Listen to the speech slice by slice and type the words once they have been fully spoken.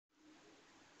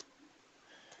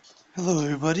Hello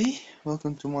everybody,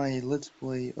 welcome to my Let's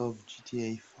Play of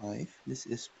GTA 5. This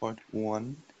is part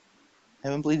 1. I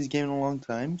haven't played this game in a long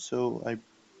time, so I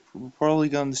probably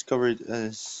gonna discover it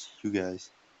as you guys,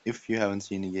 if you haven't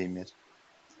seen the game yet.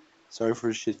 Sorry for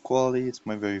the shit quality, it's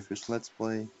my very first Let's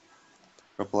Play.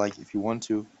 Drop a like if you want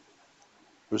to,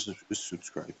 or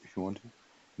subscribe if you want to.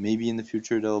 Maybe in the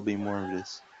future there will be more of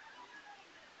this.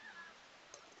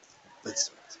 Let's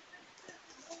start.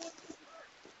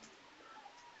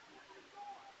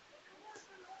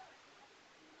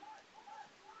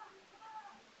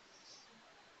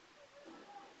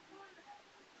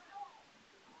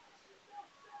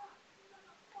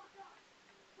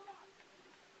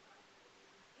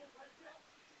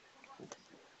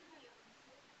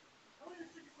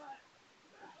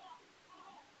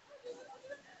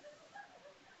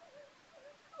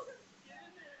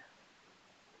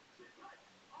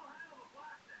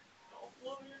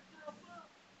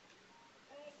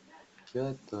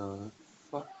 Get the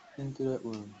fuck into that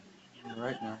room.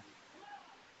 Right now.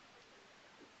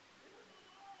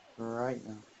 Right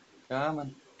now. Come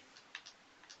on.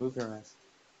 Move your ass.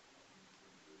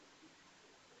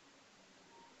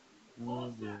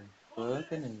 Move your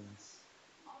fucking ass.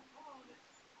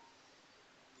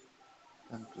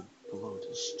 Time to blow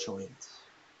this joint.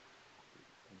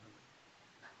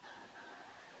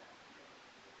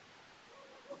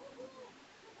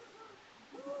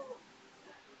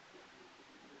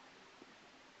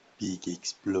 Big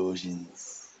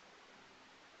explosions.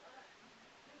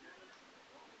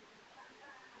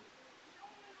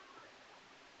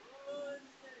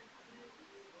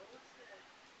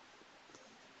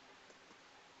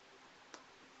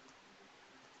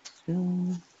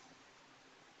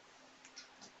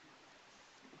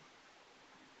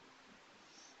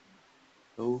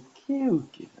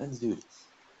 Okay, let's do this.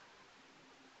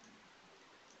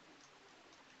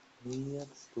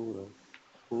 Let's do this.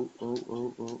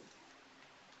 Oh.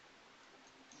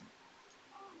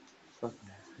 Fuck,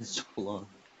 it's so long.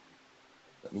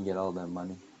 Let me get all that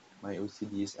money. My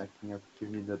OCD is acting up. Give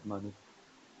me that money.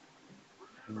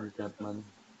 Give me that money.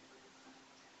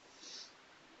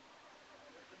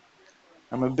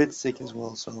 I'm a bit sick as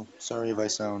well, so sorry if I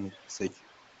sound sick.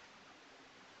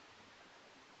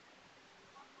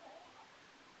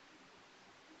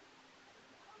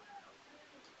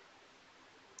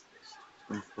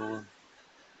 Control.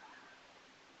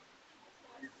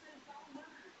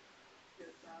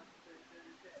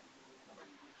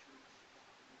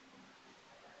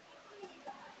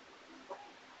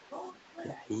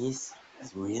 Yeah, he's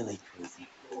really crazy.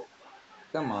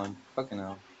 Come on, fucking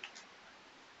hell.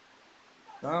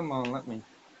 Come on, let me.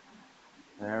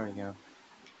 There we go.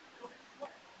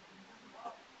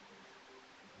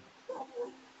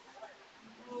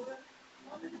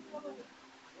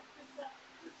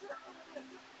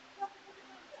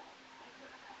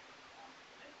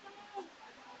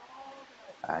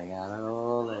 I got it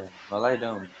all there. Well, I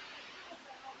don't.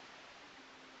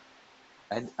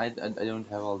 I don't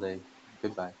have all day.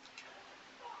 Goodbye.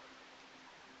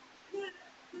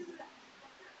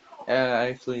 Yeah, I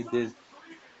actually did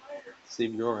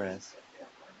save your ass.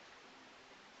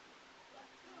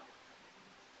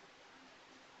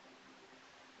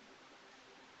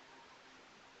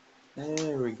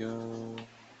 There we go.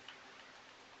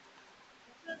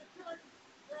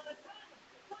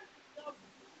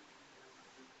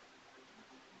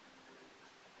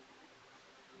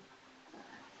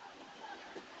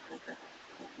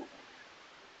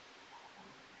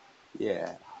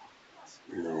 Yeah.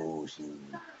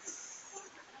 Explosion.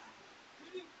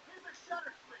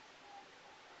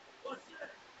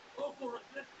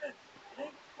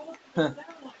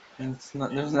 It's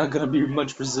not. There's not gonna be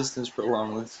much resistance for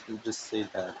long. Let's just say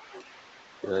that.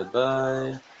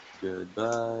 Goodbye.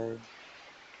 Goodbye.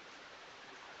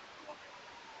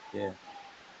 Yeah.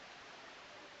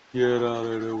 Get out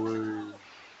of the way.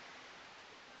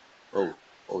 Oh.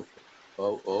 Oh shit.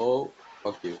 Oh.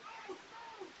 Fuck you.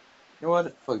 You know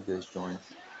what? Fuck this joint.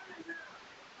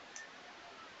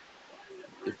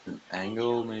 Different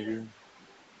angle, maybe.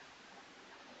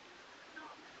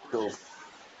 Go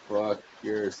fuck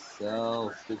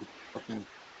yourself. Stupid fucking.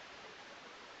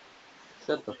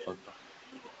 Shut the fuck up.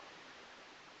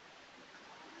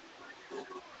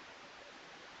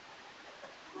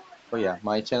 Oh yeah,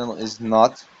 my channel is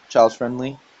not child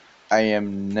friendly. I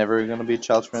am never gonna be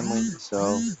child friendly,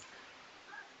 so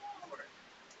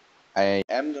I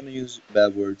am gonna use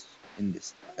bad words in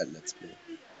this Let's Play.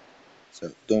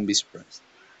 So don't be surprised.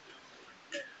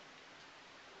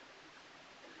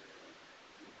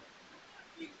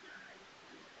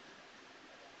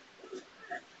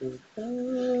 So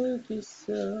fuck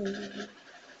yourself.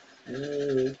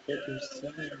 Whoa, fuck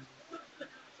yourself.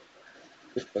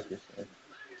 Go fuck yourself.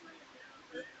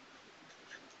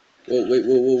 Whoa, wait,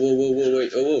 whoa, whoa, whoa, whoa, whoa,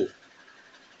 wait, oh, whoa.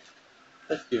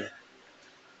 Fuck you.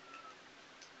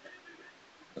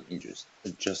 Let me just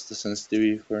adjust the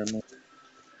sensitivity for a moment.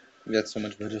 That's so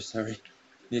much better, sorry.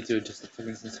 Need to adjust the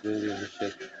fucking sensibility of the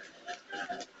shit.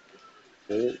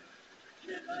 Oh.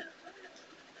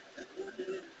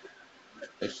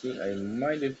 Actually, I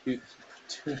might have used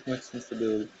too much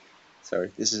sensibility.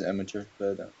 Sorry, this is amateur,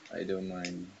 but I don't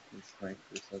mind. It's like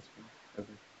this last one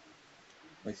ever.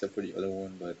 Except for the other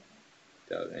one, but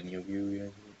without any of you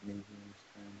guys would maybe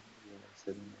understand what I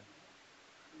said in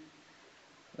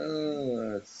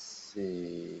there. Let's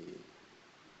see.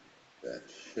 That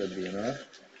should be enough.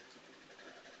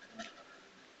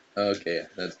 Okay,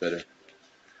 that's better.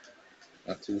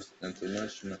 Not too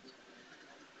much, not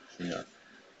enough.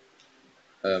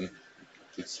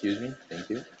 Excuse me. Thank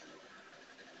you.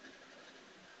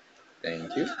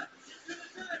 Thank you.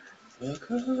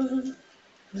 Fuck off.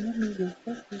 Let me go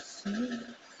fuck yourself.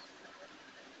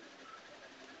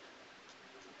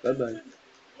 Bye bye.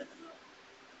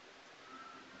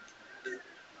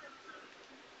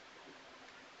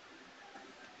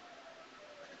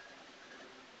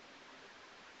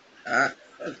 Ah,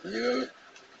 fuck you.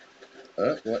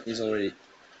 What is already?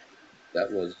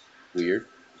 That was weird.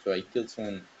 So I killed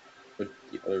someone with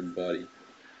the other body.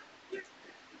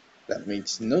 That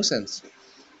makes no sense.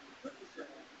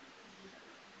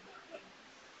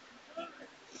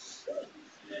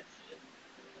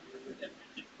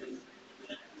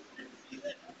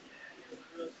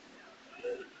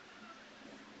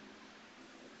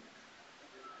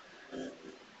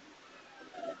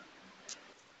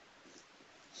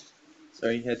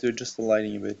 Sorry, I had to adjust the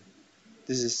lighting a bit.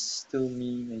 This is still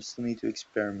me. I still need to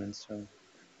experiment, so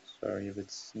sorry if it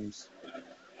seems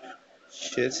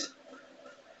shit.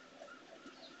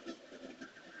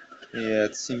 Yeah,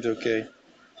 it seems okay.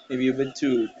 Maybe a bit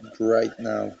too bright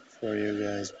now for you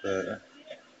guys, but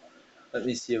let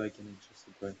me see if I can adjust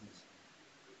the brightness.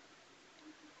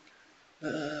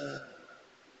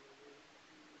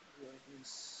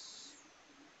 Brightness.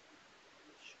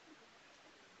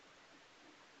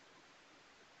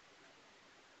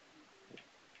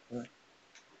 What?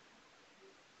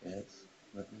 Yes.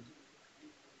 Let me.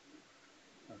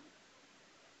 Oh.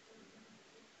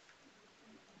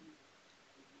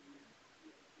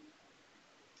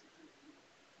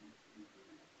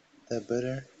 That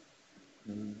better?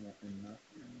 Not enough.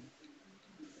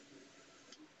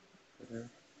 Better.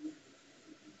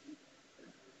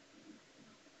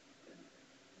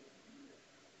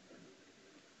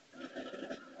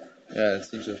 Yeah, it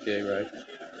seems okay, right?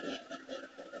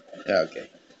 Yeah, okay.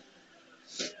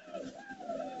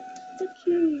 Fuck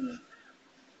you.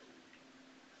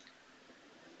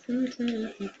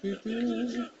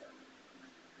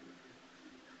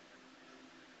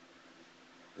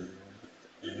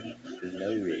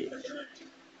 Glory.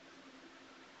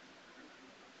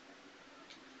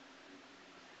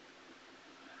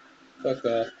 Fuck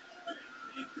off.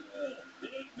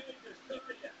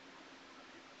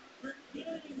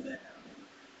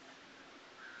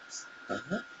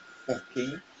 Stop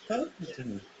fucking talking to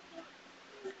me.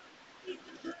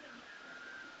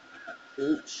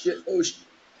 Oh shit, oh shit.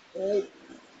 Oh.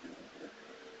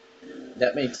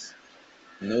 That makes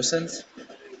no sense.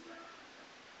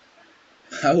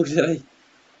 How did I?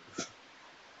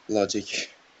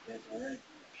 Logic.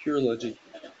 Pure logic.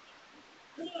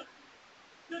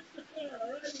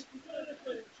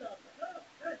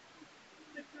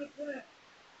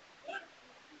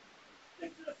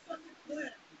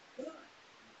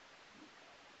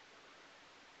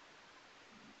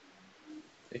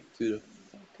 Stick to the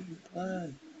fucking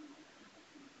plan.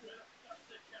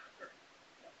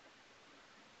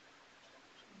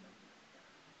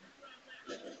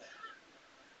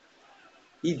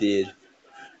 He did.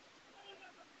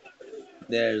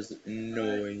 There's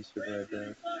no way he survived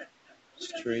that.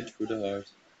 Straight through the heart.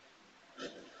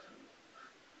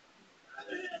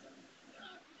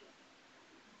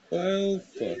 Well,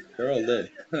 fuck. They're all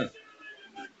dead. Huh.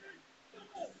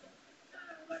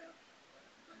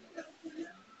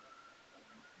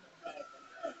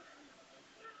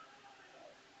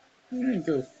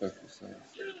 Go fuck yourself.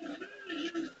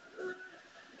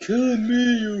 Kill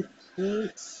me, you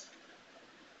pricks.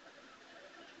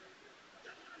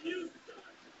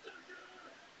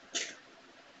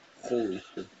 Holy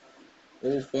shit.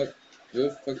 Go fuck. Go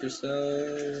fuck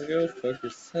yourself. Go fuck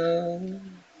yourself.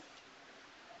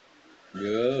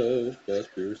 Go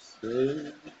fuck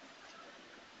yourself.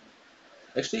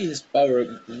 Actually, his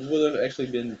power would have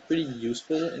actually been pretty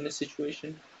useful in this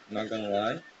situation. Not gonna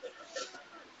lie.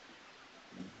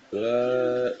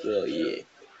 Well, yeah.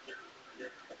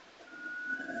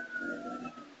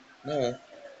 No, well,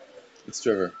 it's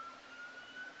Trevor.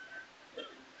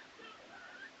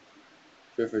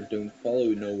 Trevor don't follow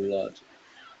no logic.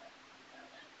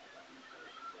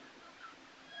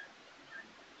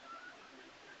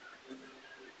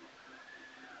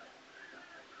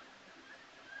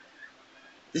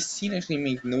 This scene actually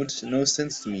made no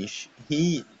sense to me.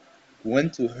 He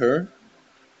went to her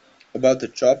about the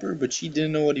chopper, but she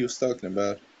didn't know what he was talking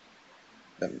about.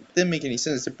 That didn't make any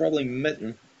sense. They probably met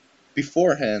him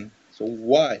beforehand, so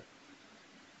why? It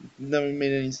never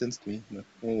made any sense to me. But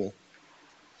oh well.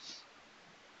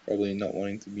 Probably not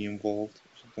wanting to be involved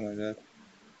or something like that.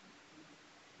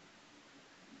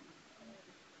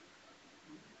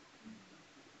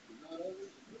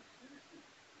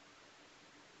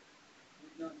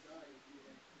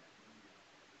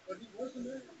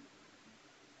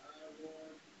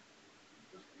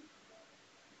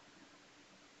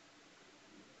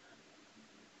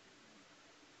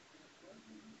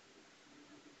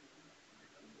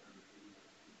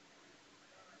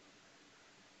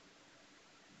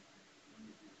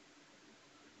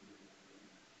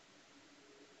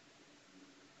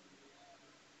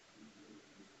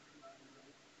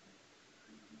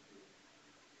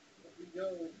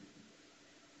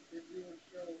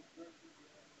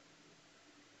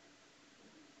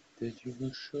 That you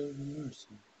will show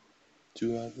mercy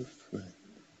to our friend.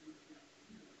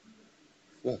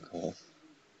 Fuck off.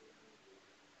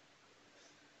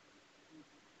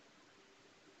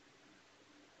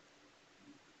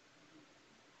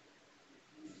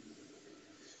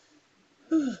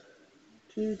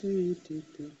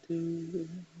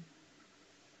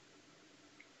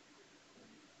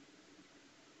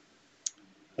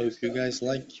 Hope you guys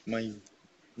like my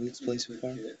let's play so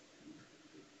far.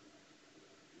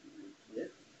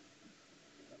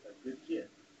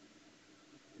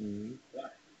 Mm.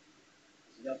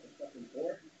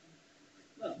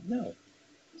 No.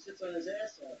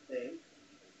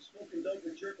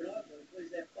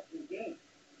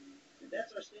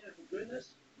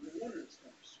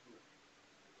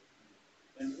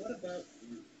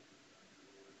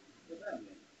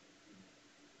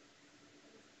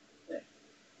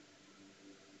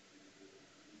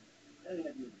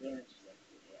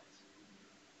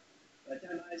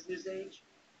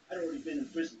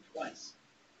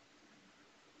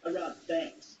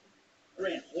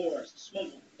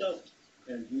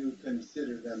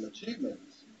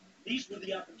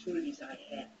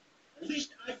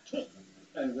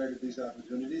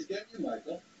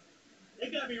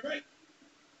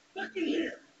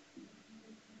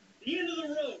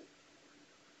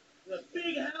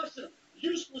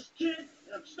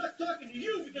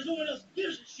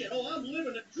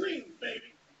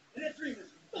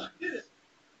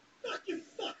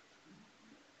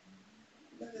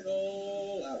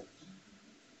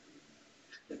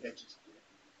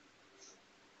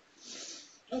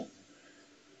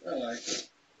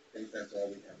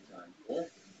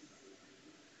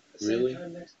 Really?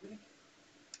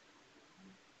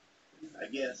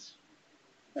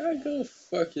 Ah, go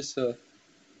fuck yourself.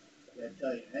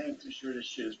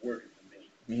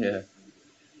 Yeah.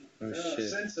 Oh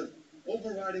shit.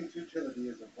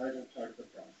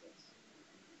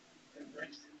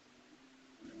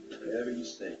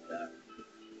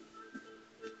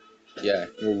 Yeah,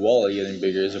 your wallet getting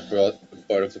bigger is a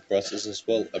part of the process as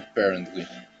well, apparently.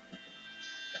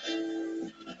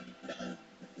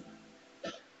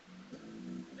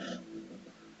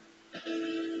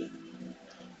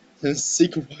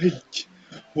 Sick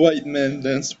white man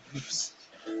dance moves.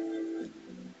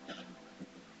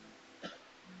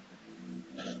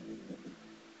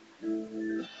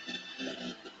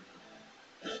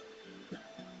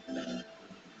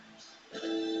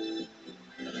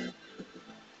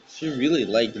 She really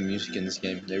like the music in this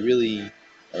game. They really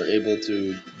are able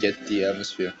to get the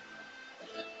atmosphere.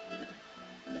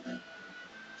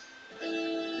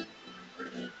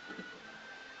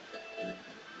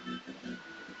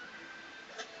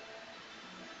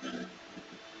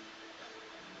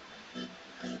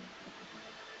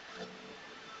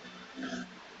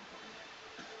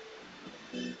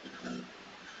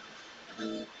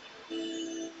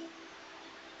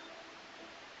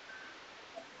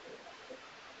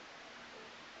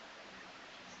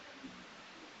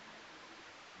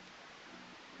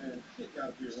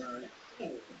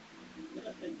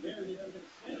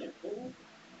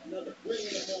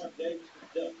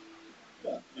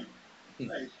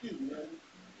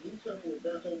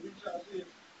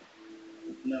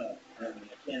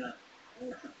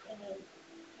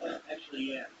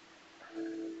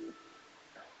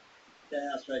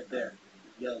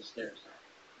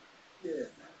 Yeah.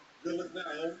 Good look now,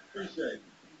 homie. Appreciate it.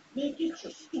 Man, get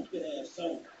your stupid ass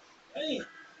on. Damn.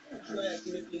 Don't you ask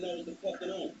him if he knows the fucking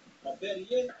on. Or better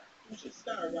yet, you should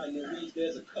start writing and read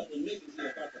there's a couple niggas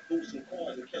here about to boost some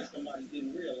cars in case somebody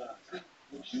didn't realize. See,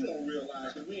 what you don't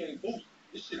realize is we ain't boosting.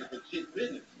 This shit is legit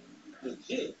business.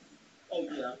 Legit. Oh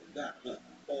yeah, I forgot, huh?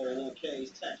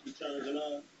 401ks, tax returns and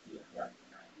all. Yeah, right.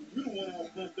 You the one all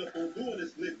pumped up on doing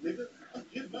this, nigga. I'm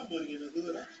getting my money in the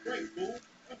hood. I'm straight, fool.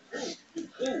 I'm cool. You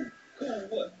cool? Cool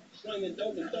what? Slinging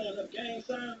dope and throwing up gang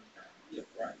signs? Yeah,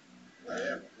 right.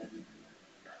 Whatever.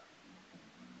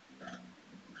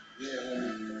 Yeah,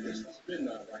 homie. This is spin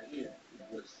out right here.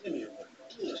 With Simeon on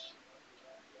push.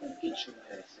 Don't get your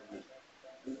ass in this.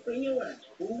 And bring your ass,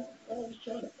 fool. Always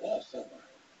trying to boss somebody.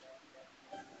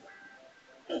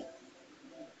 Oh,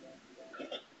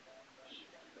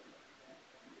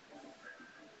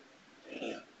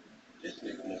 damn. This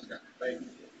nigga must got the baby.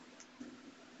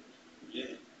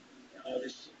 Yeah. All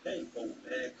this shit came from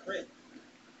bad credit.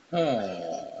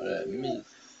 Oh, let me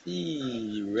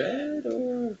see. Red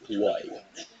or white?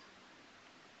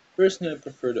 Personally, I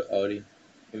prefer the Audi.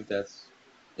 If that's.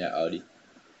 Yeah, Audi.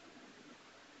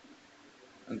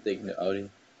 I'm taking the Audi.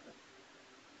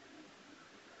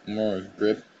 More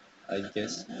grip, I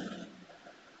guess.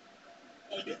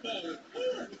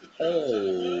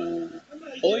 Oh.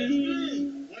 Oi.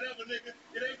 Whatever, nigga.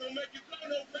 It ain't gonna make you go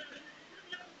no better.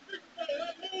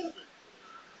 I'm moving.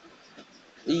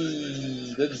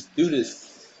 Let's do this.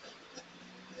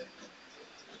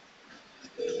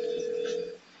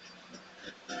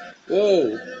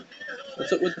 Whoa.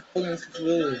 What's up with the fucking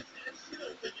civilian?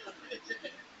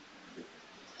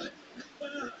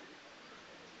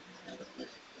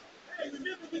 Hey,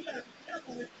 remember we gotta be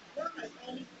careful with these fries,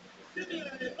 homie. Send me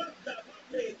out there, my job, my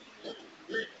bread be low.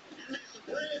 Bread. You need some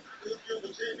bread? I can hook you up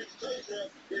with JB's tow truck.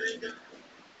 It ain't got,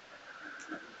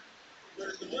 but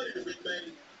it's some money to be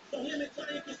made. So him and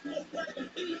Tanya can smoke crack and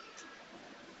peace.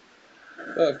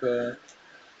 Fuck off.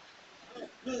 Oh,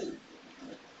 good.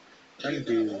 I'm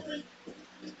good.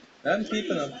 I'm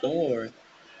keeping up, don't worry.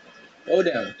 Oh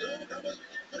damn.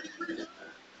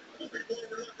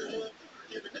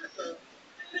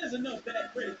 There's enough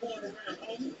bad credit going around,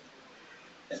 homie.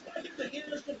 It's like it's an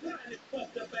endless supply in this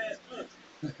fucked up ass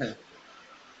country.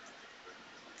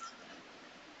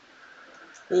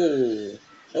 Oh.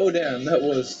 Oh damn, that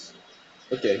was.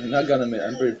 Okay, I'm not gonna admit,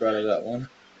 I'm pretty proud of that one.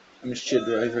 I'm a shit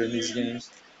driver in these games.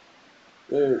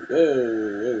 Whoa, whoa,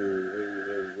 whoa,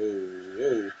 whoa, whoa,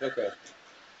 whoa, fuck off.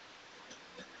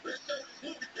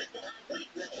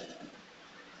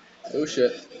 Oh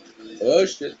shit. Oh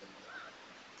shit.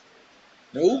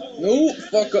 No, no,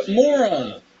 fuck up,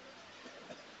 moron!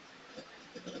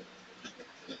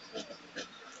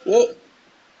 Whoa!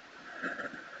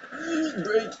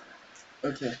 Break!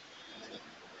 Okay.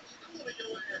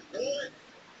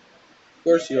 Of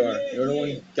course you are. You're the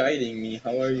one guiding me.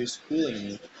 How are you schooling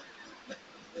me?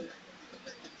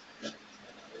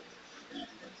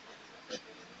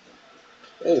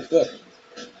 Oh fuck.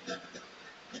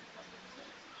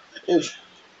 Oh sh.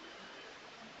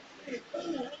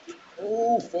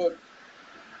 Oh fuck.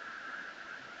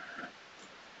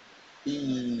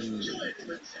 Eee.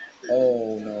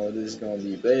 Oh no, this is gonna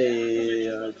be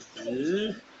bad.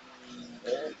 Oh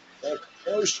fuck.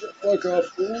 Oh shit, fuck off,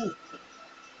 fool.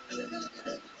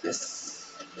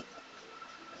 Yes.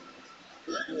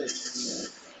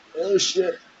 Yes. Oh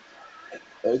shit.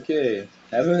 Okay.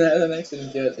 Haven't had an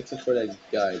accident yet, except for that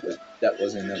guy, but that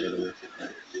was inevitable.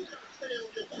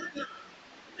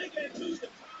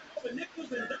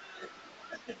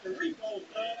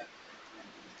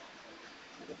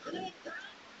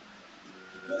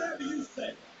 Whatever you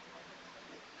say.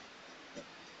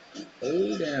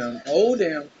 Oh damn. Oh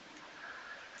damn.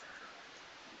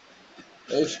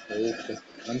 Oh shit. Okay.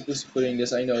 I'm pussyfooting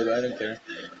this, I know, but I don't care.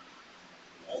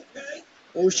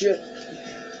 Oh shit.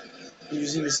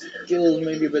 Using the skills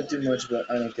maybe a bit too much, but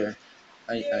I don't care.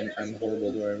 I'm horrible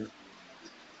at whatever.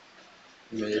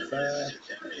 If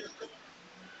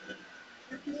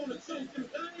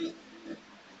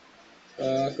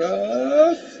fuck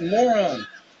off, moron.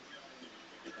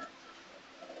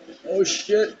 Oh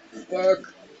shit.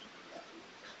 Fuck.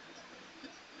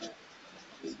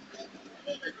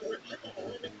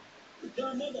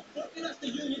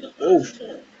 Oh.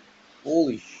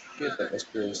 Holy shit, that was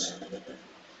close.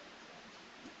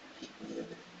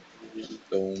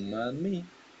 Don't mind me.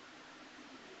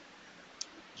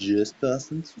 Just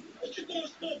passing through. What you gonna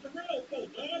smoke the road for,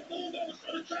 dog? Move over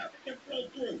so the traffic can flow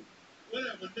through.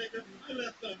 Whatever, nigga. I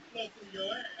let something flow through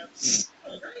your ass.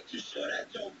 Oh, ain't you sure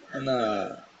that's your birthday?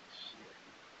 Nah.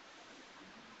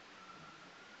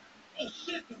 Oh,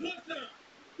 shit, the blood time.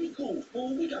 Be cool,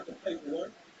 fool. We got the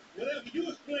paperwork. Whatever, you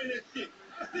explain that shit.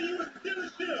 I'll see you at the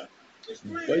dealership.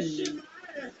 Explain that shit, my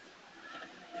ass.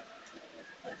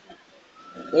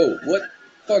 Oh, what?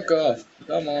 Fuck off.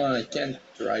 Come on, I can't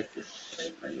drive for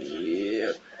shit.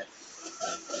 Yeah.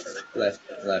 Left,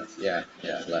 left, yeah,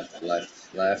 left,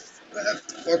 left, left,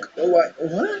 left. Fuck. Oh, what?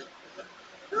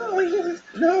 No,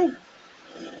 no.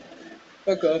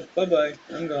 Fuck off. Bye bye.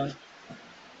 I'm gone.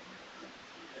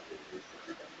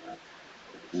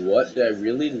 What? Did I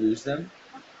really lose them?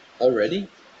 Already?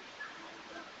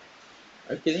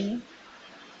 Are you kidding me?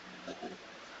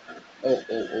 Oh,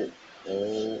 oh, oh.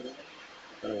 Oh.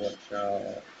 Gotta watch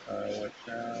out. Gotta watch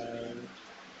out.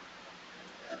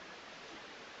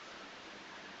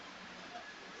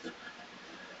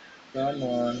 Come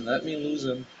on. Let me lose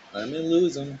him. Let me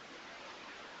lose him.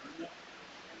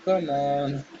 Come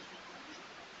on.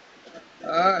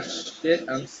 Ah, shit.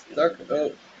 I'm stuck.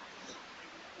 Oh.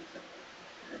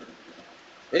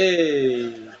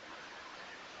 Hey.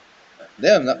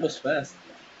 Damn, that was fast.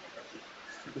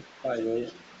 Stupid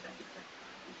 5-0.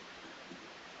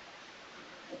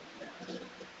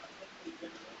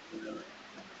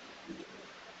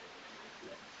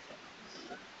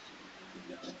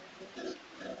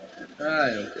 I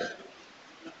don't care.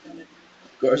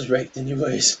 Car's wrecked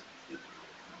anyways.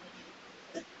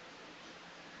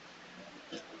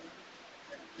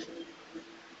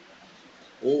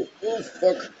 Oh, oh,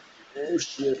 fuck. Oh,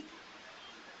 shit.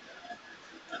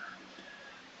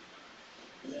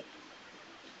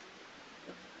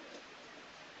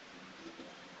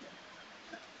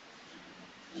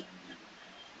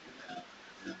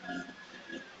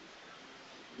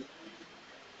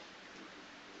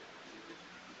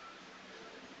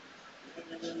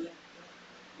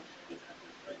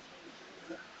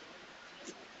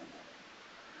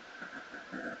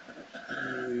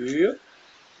 Yep.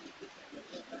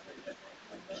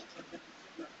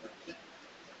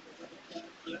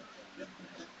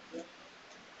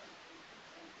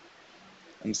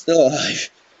 I'm still alive.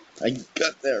 I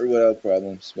got there without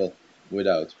problems. Well,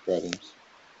 without problems.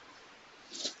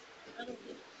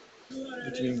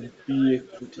 What do you mean, be a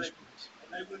British please?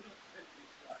 I will not let you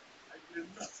start. I will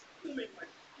not. You make my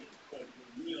skin crawl,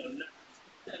 you neo-Nazi.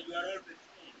 That you are all the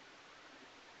same.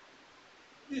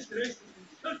 This race is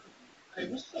insulting me. Hey,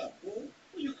 what's up, bro?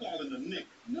 Who you calling a nigga?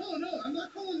 No, no, I'm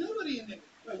not calling nobody a nigga.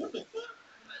 Wait, what the fuck?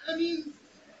 I mean,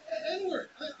 N-word.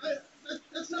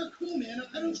 That's not cool, man.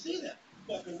 I don't say that.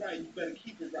 Fucking right. You better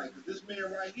keep it right, because this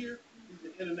man right here, he's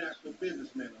an international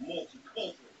businessman, a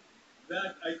multicultural.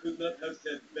 That I could not have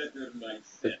said better myself.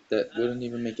 But that wouldn't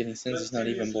even make any sense. He's not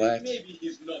even black. Maybe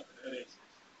he's not a racist.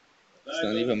 But He's I not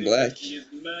don't even think black. that he is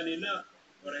man enough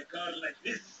for a car like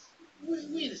this.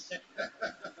 Wait a second.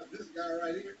 This guy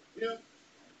right here, him,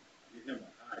 give him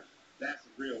a heart. That's a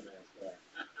real man's car.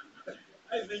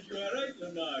 I think you are right,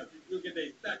 Lamar. You get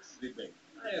a tax rebate.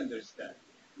 I understand.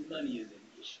 Money is an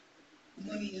issue.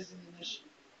 Money isn't an issue.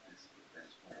 This is the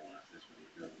best part. Watch this when you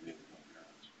go. Niggas don't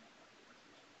count this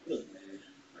one. Look, man,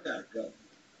 I gotta go.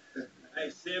 Hey,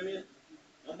 Simeon,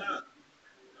 I'm out.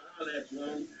 I'll let you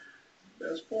on.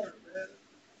 Best part, man.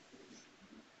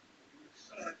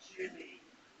 Son, Jimmy,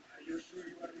 are you sure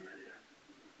you want to hear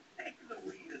this? Take the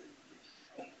wheel and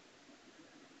show 'em.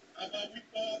 How about we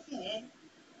fall through, huh?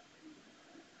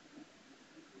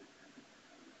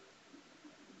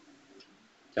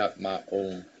 Got my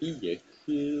own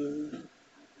vehicle.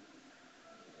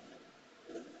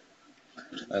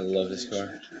 I love this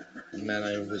car. Man,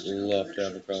 I would love to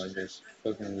have a car like this.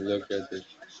 Fucking look at this.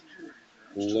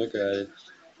 Look at it.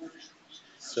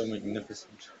 So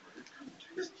magnificent.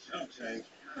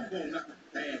 I'm gonna knock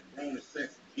a bad grown and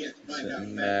sexy bitch. It's Might got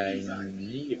fat knees out. Who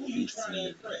you trying to magnificent.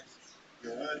 impress?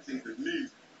 Your auntie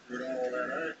Denise with all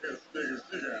that ass nigga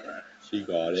she got ass. She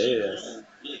got She ass. grown,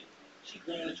 yeah. She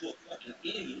grown into a fucking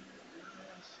idiot.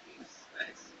 She's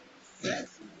sexy.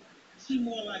 Sexy? She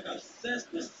more like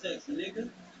obsessed with sex, nigga.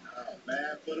 Oh,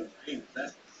 bad for the penis.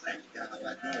 That's a sex guy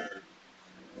like her.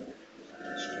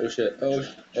 Oh shit. Oh,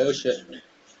 oh shit.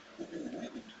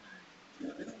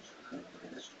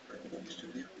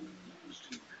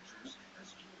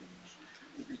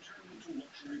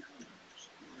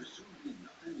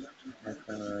 How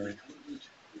can I?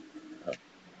 Oh,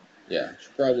 yeah,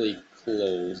 should probably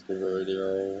close the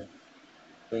video.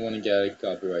 Don't want to get a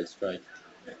copyright strike.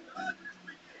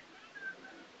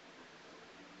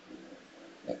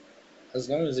 Oh, as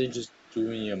long as they just do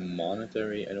me a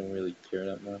monetary, I don't really care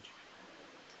that much.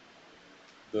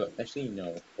 But actually,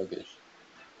 no. Fuck it.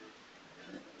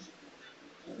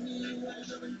 Man,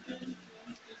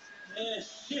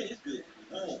 shit, it's good to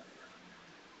be home.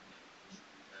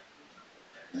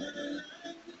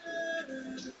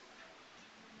 What's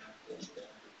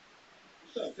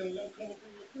up? Can a low come up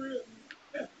in your crib?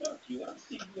 Man, fuck you. I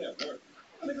see you at work.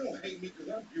 My nigga don't hate me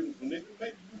because I'm beautiful, nigga.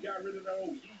 Maybe you got rid of that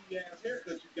old yee ass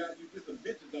haircut you got. You get some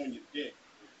bitches on your dick.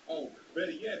 Oh,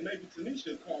 better yet, maybe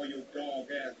Tanisha call your dog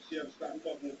ass if she ever stop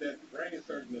fucking with that brain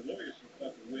surgeon, the lawyer she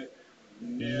fucking with.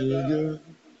 Nigga. Nigga.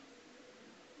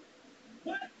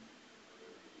 What?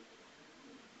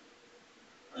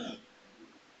 Oh.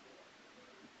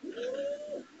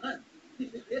 Ooh, honey.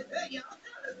 Y'all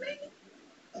telling me?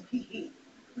 Okay,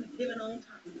 we living on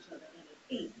top of each other and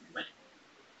it ain't right.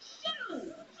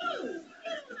 Shoo! Shoo!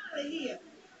 Get on out of here.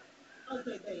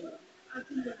 Okay, baby. I'll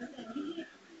see you at the time. You hear?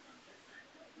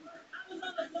 I was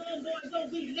on the phone, boy. Don't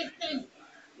be listening.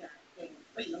 Goddamn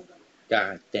freeloader.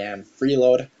 Goddamn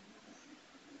freeload.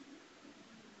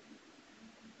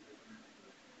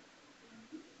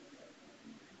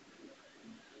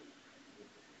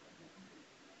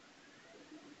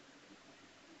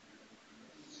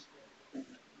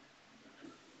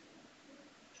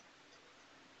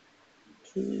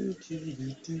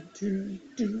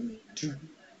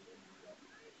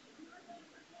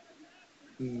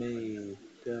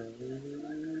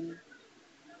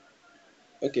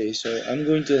 Okay, so I'm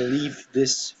going to leave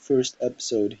this first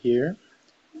episode here.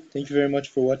 Thank you very much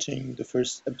for watching the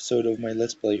first episode of my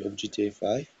Let's Play of GTA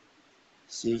 5.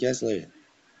 See you guys later.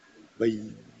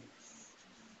 Bye.